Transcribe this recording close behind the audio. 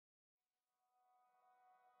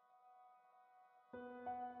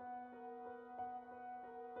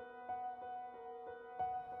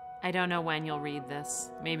I don't know when you'll read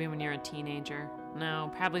this. Maybe when you're a teenager.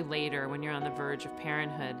 No, probably later when you're on the verge of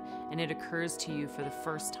parenthood and it occurs to you for the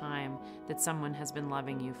first time that someone has been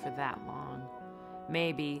loving you for that long.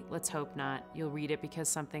 Maybe, let's hope not, you'll read it because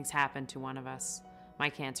something's happened to one of us. My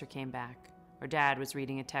cancer came back, or Dad was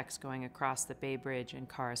reading a text going across the Bay Bridge and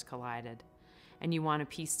cars collided. And you want to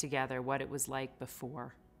piece together what it was like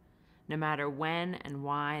before. No matter when and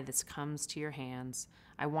why this comes to your hands,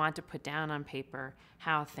 I want to put down on paper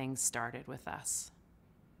how things started with us.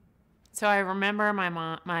 So I remember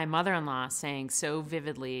my mother-in-law saying so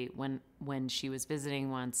vividly when she was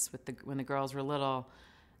visiting once when the girls were little,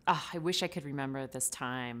 oh, I wish I could remember this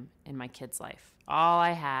time in my kid's life. All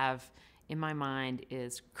I have in my mind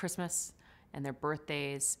is Christmas and their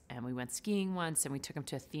birthdays, and we went skiing once and we took them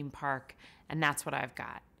to a theme park, and that's what I've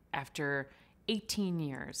got. After 18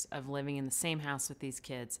 years of living in the same house with these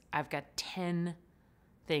kids, I've got 10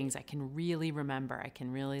 things I can really remember. I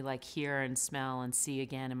can really like hear and smell and see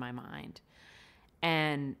again in my mind.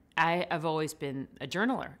 And I've always been a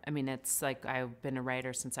journaler. I mean, it's like I've been a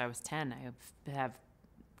writer since I was 10. I have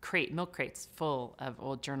milk crates full of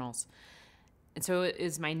old journals. And so it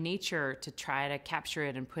is my nature to try to capture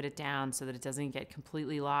it and put it down so that it doesn't get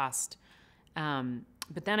completely lost.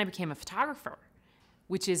 But then I became a photographer,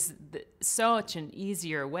 which is such an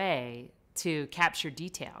easier way to capture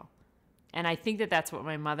detail. And I think that that's what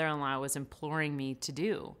my mother-in-law was imploring me to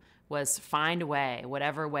do, was find a way,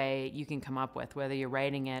 whatever way you can come up with, whether you're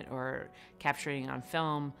writing it or capturing it on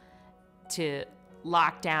film, to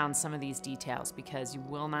lock down some of these details, because you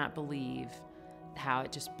will not believe how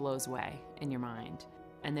it just blows away in your mind.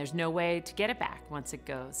 And there's no way to get it back. Once it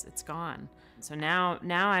goes, it's gone. So now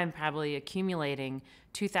I'm probably accumulating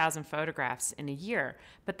 2,000 photographs in a year,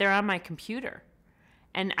 but they're on my computer.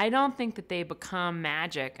 And I don't think that they become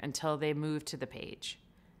magic until they move to the page.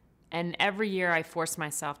 And every year I force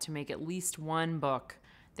myself to make at least one book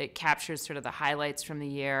that captures sort of the highlights from the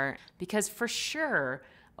year, because for sure,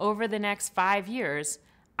 over the next 5 years,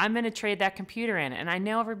 I'm going to trade that computer in. And I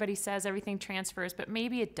know everybody says everything transfers, but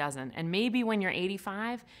maybe it doesn't. And maybe when you're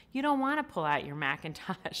 85, you don't want to pull out your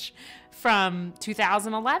Macintosh from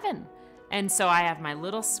 2011. And so I have my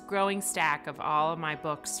little growing stack of all of my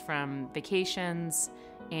books from vacations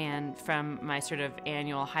and from my sort of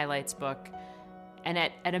annual highlights book. And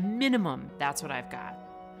at a minimum, that's what I've got.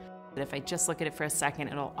 But if I just look at it for a second,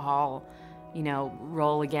 it'll all,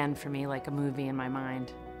 roll again for me like a movie in my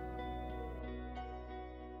mind.